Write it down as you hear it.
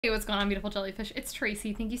Hey, what's going on, beautiful jellyfish? It's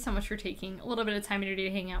Tracy. Thank you so much for taking a little bit of time today to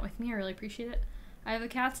hang out with me. I really appreciate it. I have the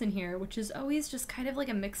cats in here, which is always just kind of like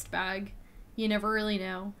a mixed bag. You never really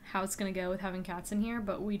know how it's gonna go with having cats in here,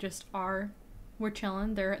 but we just are. We're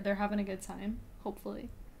chilling. They're having a good time, hopefully.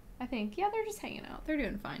 I think. Yeah, they're just hanging out. They're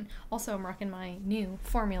doing fine. Also, I'm rocking my new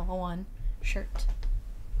Formula 1 shirt.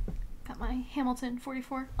 Got my Hamilton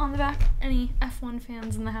 44 on the back. Any F1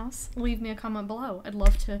 fans in the house, leave me a comment below. I'd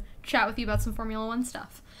love to chat with you about some Formula 1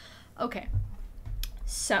 stuff. Okay,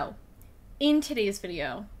 so in today's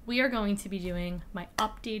video, we are going to be doing my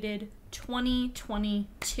updated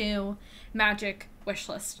 2022 Magic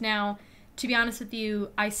wishlist. Now, to be honest with you,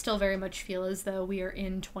 I still very much feel as though we are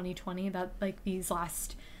in 2020, that like this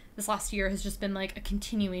last year has just been like a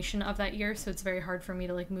continuation of that year, so it's very hard for me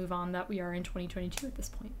to like move on that we are in 2022 at this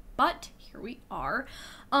point. But here we are.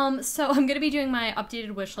 So I'm going to be doing my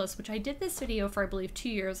updated wish list, which I did this video for, I believe, 2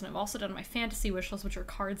 years, and I've also done my fantasy wish list, which are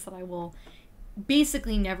cards that I will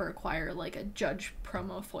basically never acquire, like a Judge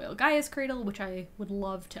promo foil Gaia's Cradle, which I would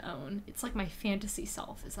love to own. It's like my fantasy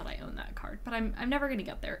self is that I own that card, but I'm never going to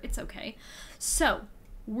get there. It's okay. So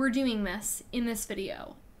we're doing this in this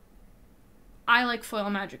video. I like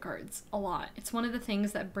foil magic cards a lot. It's one of the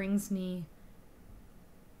things that brings me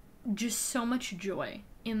just so much joy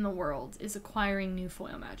in the world, is acquiring new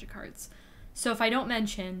foil magic cards. So if I don't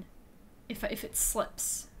mention, if it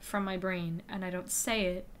slips from my brain and I don't say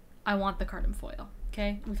it, I want the card in foil.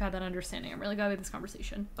 Okay, we've had that understanding. I'm really glad we had this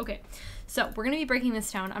conversation. Okay, so we're gonna be breaking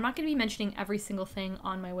this down. I'm not gonna be mentioning every single thing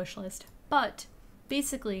on my wish list, but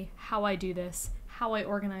basically how I do this, how I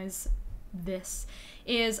organize this,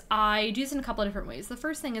 is I do this in a couple of different ways. The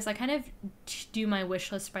first thing is I kind of do my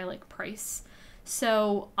wish list by like price.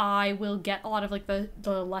 So I will get a lot of like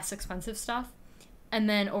the less expensive stuff, and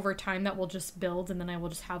then over time that will just build, and then I will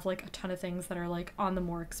just have like a ton of things that are like on the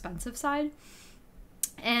more expensive side.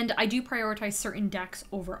 And I do prioritize certain decks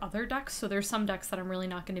over other decks. So there's some decks that I'm really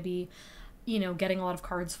not going to be, you know, getting a lot of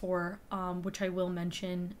cards for, which I will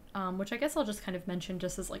mention, which I guess I'll just kind of mention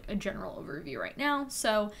just as like a general overview right now.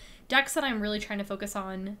 So decks that I'm really trying to focus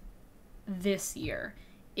on this year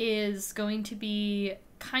is going to be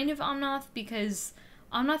kind of Omnath, because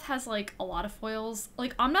Omnath has like a lot of foils.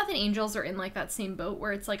 Like Omnath and Angels are in like that same boat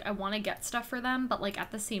where it's like I want to get stuff for them, but like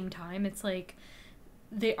at the same time it's like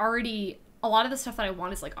they already, a lot of the stuff that I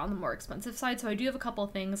want is like on the more expensive side. So I do have a couple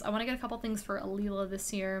of things. I want to get a couple things for Alela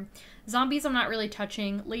this year. Zombies I'm not really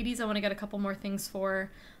touching. Ladies I want to get a couple more things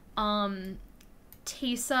for. Teysa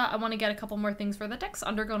I want to get a couple more things for. The deck's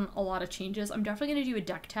undergone a lot of changes. I'm definitely going to do a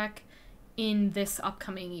deck tech in this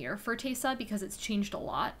upcoming year for Teysa because it's changed a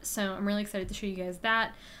lot. So I'm really excited to show you guys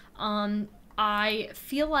that. I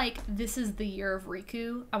feel like this is the year of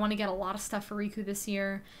Riku. I want to get a lot of stuff for Riku this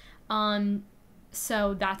year.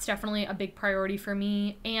 So that's definitely a big priority for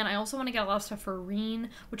me. And I also want to get a lot of stuff for Reen,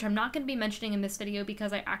 which I'm not going to be mentioning in this video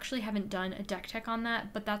because I actually haven't done a deck tech on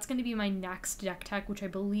that, but that's going to be my next deck tech, which I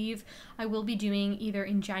believe I will be doing either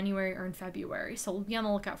in January or in February. So we'll be on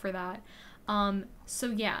the lookout for that. So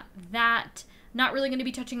yeah, that, not really going to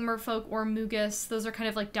be touching Merfolk or Mugus. Those are kind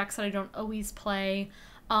of like decks that I don't always play.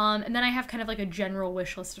 And then I have kind of like a general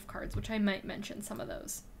wish list of cards, which I might mention some of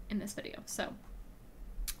those in this video. So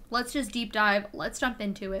let's just deep dive. Let's jump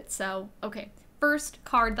into it. So, okay, first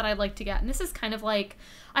card that I'd like to get, and this is kind of like,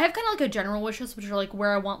 I have kind of like a general wish list, which are like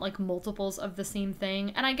where I want like multiples of the same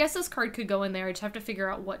thing. And I guess this card could go in there. I just have to figure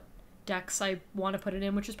out what decks I want to put it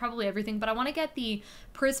in, which is probably everything, but I want to get the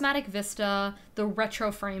Prismatic Vista, the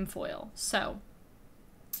retro frame foil. So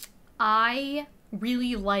I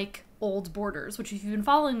really like old borders, which if you've been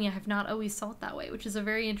following me, I have not always felt that way, which is a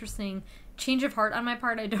very interesting change of heart on my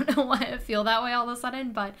part. I don't know why I feel that way all of a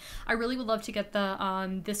sudden, but I really would love to get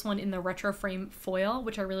the this one in the retro frame foil,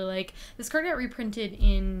 which I really like. This card got reprinted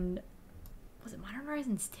in, was it Modern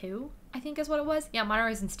Horizons 2? I think is what it was. Yeah, Modern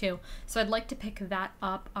Horizons 2. So I'd like to pick that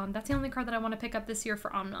up. That's the only card that I want to pick up this year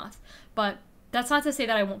for Omnath, but that's not to say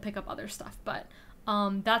that I won't pick up other stuff, but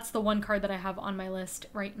that's the one card that I have on my list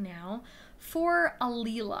right now. For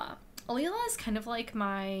Alela, Alela is kind of like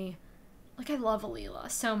my, like I love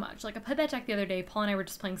Alela so much. Like I played that deck the other day, Paul and I were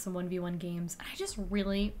just playing some 1v1 games, and I just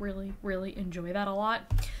really, really, really enjoy that a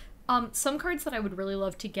lot. Some cards that I would really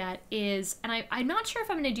love to get is, and I'm not sure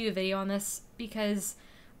if I'm going to do a video on this because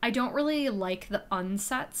I don't really like the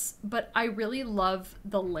unsets, but I really love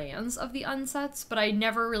the lands of the unsets, but I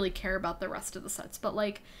never really care about the rest of the sets. But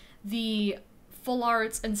like the full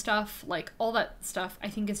arts and stuff, like all that stuff, I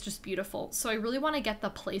think is just beautiful. So I really want to get the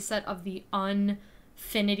playset of the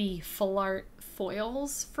unfinity full art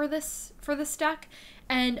foils for this deck.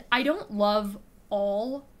 And I don't love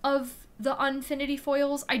all of the unfinity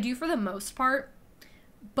foils. I do for the most part,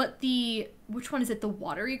 But which one is it? The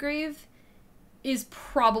Watery Grave is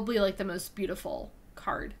probably like the most beautiful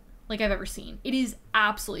card like I've ever seen. It is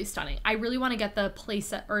absolutely stunning. I really want to get the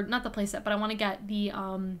playset, or not the playset, but I want to get the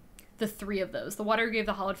 3 of those, the Watery Grave,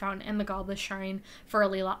 the Hallowed Fountain, and the Godless Shrine for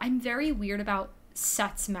Alela. I'm very weird about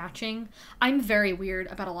sets matching. I'm very weird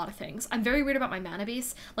about a lot of things. I'm very weird about my mana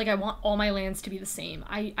base. Like, I want all my lands to be the same.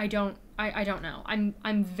 I don't know.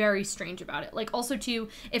 I'm very strange about it. Like, also too,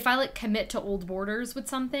 if I like commit to old borders with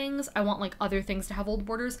some things, I want like other things to have old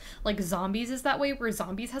borders. Like Zombies is that way, where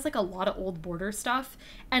Zombies has like a lot of old border stuff.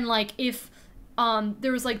 And like if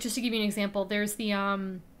there was like, just to give you an example, there's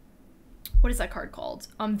the what is that card called?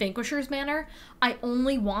 Vanquisher's Manor. I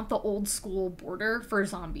only want the old school border for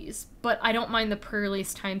Zombies, but I don't mind the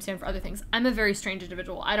pre-release timestamp for other things. I'm a very strange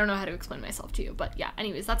individual. I don't know how to explain myself to you, but yeah,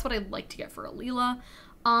 anyways, that's what I'd like to get for Alela.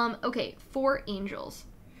 Okay, for Angels.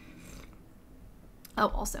 Oh,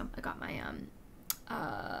 also, I got my,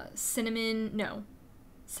 cinnamon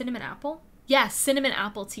apple? Yeah, cinnamon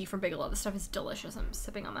apple tea from Bigelow. This stuff is delicious. I'm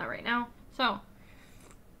sipping on that right now. So,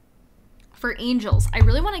 for Angels, I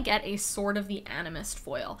really want to get a Sword of the Animist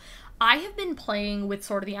foil. I have been playing with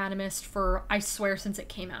Sword of the Animist for, I swear, since it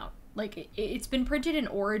came out. Like, it's been printed in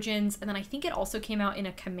Origins, and then I think it also came out in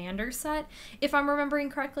a Commander set, if I'm remembering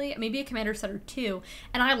correctly. Maybe a Commander set or 2,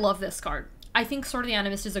 and I love this card. I think Sword of the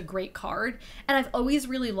Animist is a great card, and I've always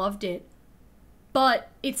really loved it,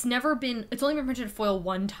 but it's only been printed foil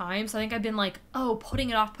 1 time, so I think I've been like, oh, putting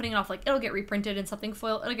it off, like, it'll get reprinted in something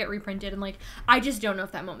foil, it'll get reprinted, and like, I just don't know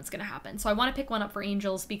if that moment's gonna happen. So I want to pick one up for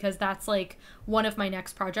Angels, because that's like one of my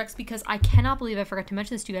next projects, because I cannot believe I forgot to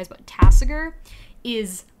mention this to you guys, but Teysa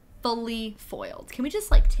is fully foiled. Can we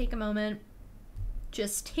just like take a moment?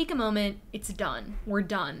 Just take a moment. It's done. We're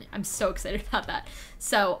done. I'm so excited about that.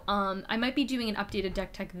 So I might be doing an updated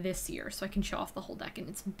deck tech this year so I can show off the whole deck in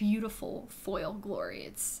its beautiful foil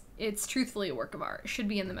glory. It's truthfully a work of art. It should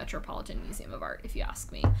be in the Metropolitan Museum of Art if you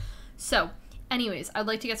ask me. So anyways, I'd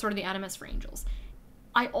like to get Sword of the Animist for Angels.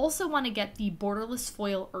 I also want to get the borderless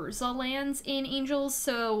foil Urza lands in Angels.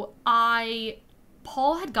 So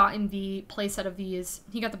Paul had gotten the playset of these.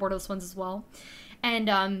 He got the borderless ones as well.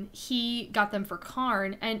 And he got them for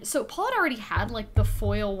Karn. And so Paul had already had like the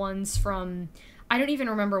foil ones from, I don't even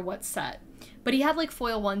remember what set. But he had like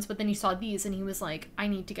foil ones, but then he saw these and he was like, I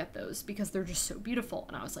need to get those because they're just so beautiful.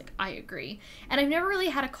 And I was like, I agree. And I've never really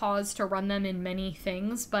had a cause to run them in many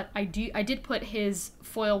things, but I did put his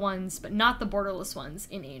foil ones, but not the borderless ones,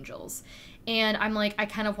 in Angels. And I'm like, I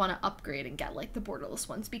kind of want to upgrade and get like the borderless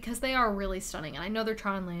ones because they are really stunning. And I know they're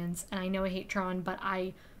Tron lands, and I know I hate Tron, but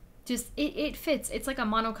it fits. It's like a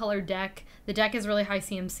monocolored deck. The deck is really high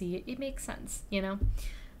CMC. It makes sense, you know?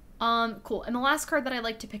 Cool. And the last card that I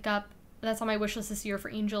like to pick up that's on my wish list this year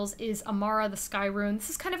for Angels is Emeria, the Sky Ruin.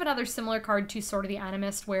 This is kind of another similar card to Sword of the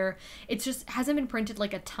Animist, where it just hasn't been printed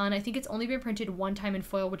like a ton. I think it's only been printed 1 time in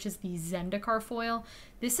foil, which is the Zendikar foil.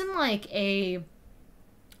 This in like I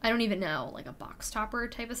don't even know, like a box topper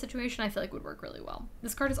type of situation, I feel like would work really well.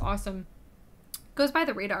 This card is awesome. Goes by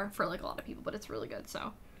the radar for like a lot of people, but it's really good,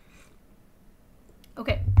 so.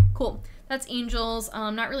 Okay, cool. That's Angels.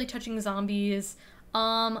 Not really touching Zombies.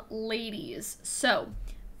 Ladies. So,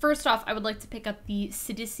 first off, I would like to pick up the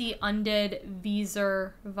Sidisi Undead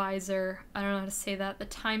Visor, I don't know how to say that, the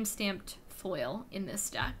time-stamped foil in this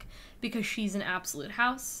deck, because she's an absolute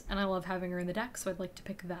house, and I love having her in the deck, so I'd like to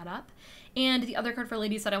pick that up. And the other card for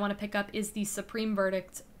ladies that I want to pick up is the Supreme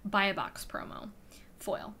Verdict Buy a Box promo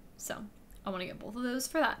foil. So, I want to get both of those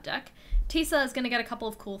for that deck. Teysa is going to get a couple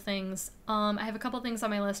of cool things. I have a couple of things on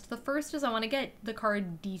my list. The first is I want to get the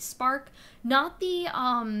card Despark, not the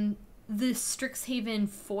Strixhaven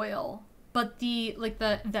foil, but the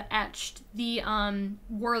etched, the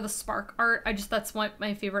War of the Spark art. That's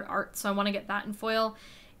my favorite art, so I want to get that in foil.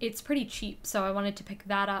 It's pretty cheap, so I wanted to pick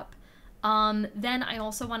that up. Then I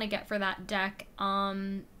also want to get for that deck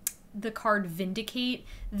the card Vindicate,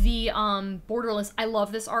 the borderless. I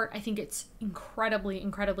love this art. I think it's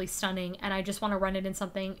incredibly stunning, and I just want to run it in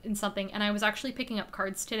something. And I was actually picking up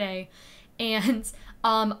cards today, and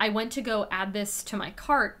I went to go add this to my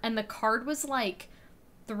cart, and the card was like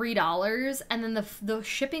 $3, and then the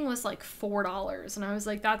shipping was like $4, and I was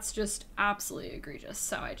like, that's just absolutely egregious,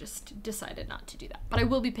 so I just decided not to do that. But I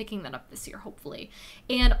will be picking that up this year, hopefully.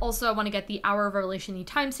 And also I want to get the Hour of Revelation, the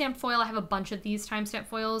timestamp foil. I have a bunch of these timestamp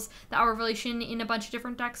foils, the Hour of Revelation, in a bunch of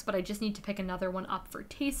different decks, but I just need to pick another one up for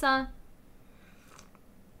Teysa.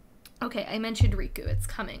 Okay, I mentioned Riku, it's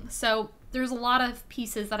coming. So there's a lot of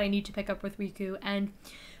pieces that I need to pick up with Riku, and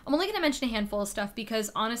I'm only going to mention a handful of stuff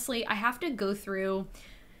because honestly, I have to go through.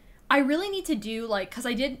 I really need to do, like, because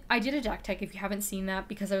I did a deck tech, if you haven't seen that,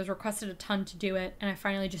 because I was requested a ton to do it, and I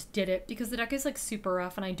finally just did it, because the deck is, like, super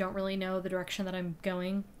rough, and I don't really know the direction that I'm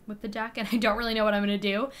going with the deck, and I don't really know what I'm going to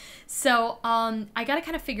do. So, I got to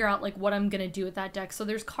kind of figure out, like, what I'm going to do with that deck. So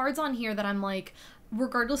there's cards on here that I'm like,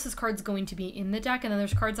 regardless, this card's going to be in the deck, and then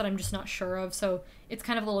there's cards that I'm just not sure of, so it's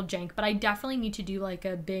kind of a little jank, but I definitely need to do, like,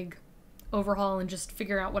 a big overhaul and just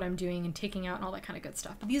figure out what I'm doing and taking out and all that kind of good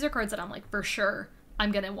stuff. But these are cards that I'm like, for sure,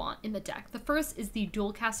 I'm gonna want in the deck. The first is the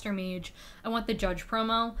Dualcaster Mage. I want the Judge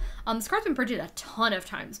promo. This card's been printed a ton of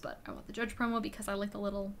times, but I want the Judge promo because I like the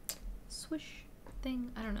little swish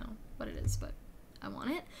thing. I don't know what it is, but I want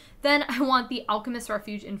it. Then I want the Alchemist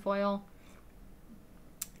Refuge in foil.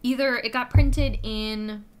 Either it got printed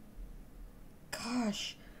in,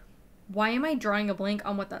 gosh, why am I drawing a blank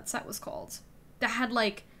on what that set was called? That had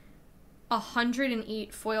like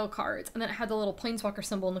 108 foil cards, and then it had the little planeswalker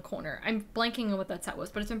symbol in the corner. I'm blanking on what that set was,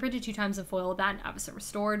 but it's been printed 2 times in foil, that and Avacyn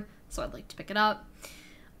Restored, so I'd like to pick it up.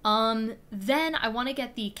 Then I want to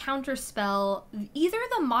get the Counterspell, either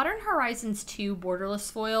the Modern Horizons 2 borderless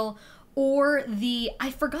foil, or the, I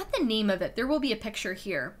forgot the name of it, there will be a picture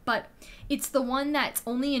here, but it's the one that's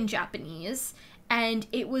only in Japanese, and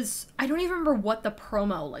it was, I don't even remember what the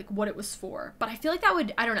promo, like what it was for, but I feel like that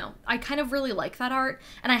would, I don't know, I kind of really like that art,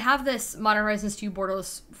 and I have this Modern Horizons 2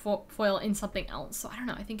 borderless foil in something else, so I don't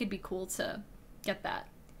know, I think it'd be cool to get that.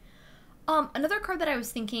 Another card that I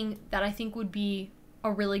was thinking that I think would be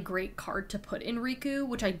a really great card to put in Riku,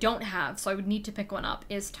 which I don't have, so I would need to pick one up,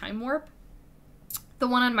 is Time Warp. The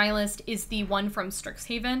one on my list is the one from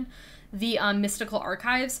Strixhaven, the Mystical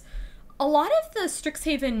Archives. A lot of the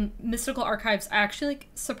Strixhaven Mystical Archives, I actually like,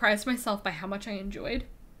 surprised myself by how much I enjoyed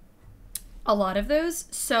a lot of those.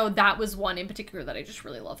 So that was one in particular that I just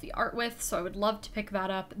really love the art with. So I would love to pick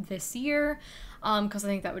that up this year because I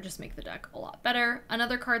think that would just make the deck a lot better.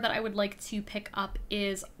 Another card that I would like to pick up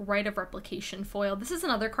is Rite of Replication foil. This is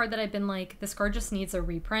another card that I've been like, this card just needs a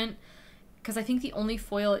reprint because I think the only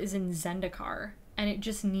foil is in Zendikar and it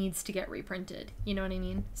just needs to get reprinted. You know what I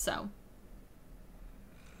mean? So.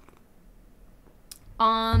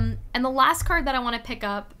 And the last card that I want to pick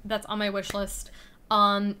up that's on my wish list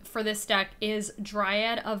for this deck is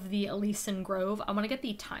Dryad of the Ilysian Grove. I want to get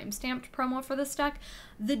the time-stamped promo for this deck.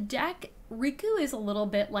 The deck, Riku is a little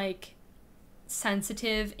bit like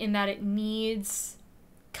sensitive in that it needs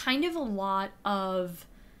kind of a lot of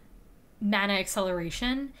mana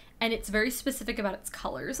acceleration, and it's very specific about its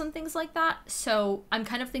colors and things like that. So I'm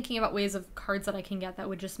kind of thinking about ways of cards that I can get that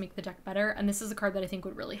would just make the deck better, and this is a card that I think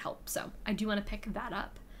would really help. So I do want to pick that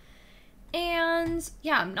up. And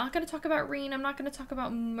yeah, I'm not going to talk about Rain. I'm not going to talk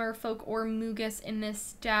about Merfolk or Mugus in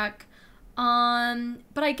this deck.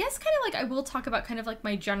 But I guess kind of like I will talk about kind of like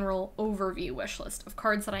my general overview wish list of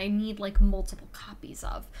cards that I need like multiple copies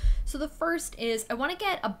of. So the first is I want to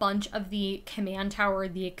get a bunch of the Command Tower,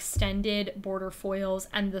 the extended border foils,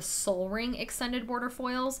 and the Sol Ring extended border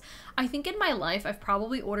foils. I think in my life I've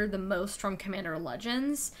probably ordered the most from Commander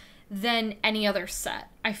Legends than any other set,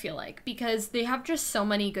 I feel like, because they have just so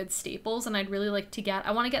many good staples, and I'd really like to get,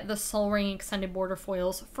 I want to get the Sol Ring extended border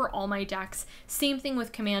foils for all my decks. Same thing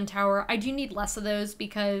with Command Tower. I do need less of those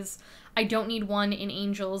because I don't need one in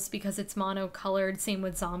Angels because it's mono-colored, same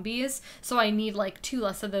with Zombies, so I need like 2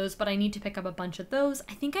 less of those, but I need to pick up a bunch of those.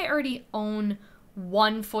 I think I already own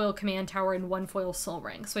 1 foil Command Tower and 1 foil Sol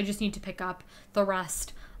Ring, so I just need to pick up the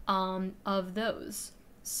rest of those.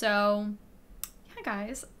 So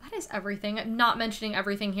guys, that is everything. I'm not mentioning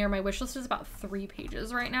everything here. My wish list is about 3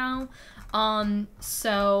 pages right now.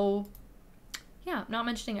 So yeah, not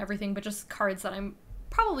mentioning everything, but just cards that I'm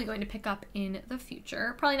probably going to pick up in the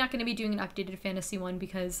future. Probably not going to be doing an updated fantasy one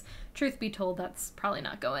because truth be told, that's probably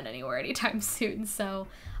not going anywhere anytime soon. So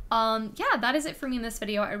yeah, that is it for me in this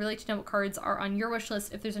video. I'd really like to know what cards are on your wish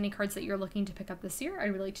list. If there's any cards that you're looking to pick up this year, I'd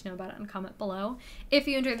really like to know about it in a comment below. If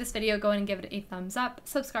you enjoyed this video, go ahead and give it a thumbs up,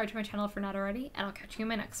 subscribe to my channel if you're not already, and I'll catch you in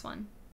my next one.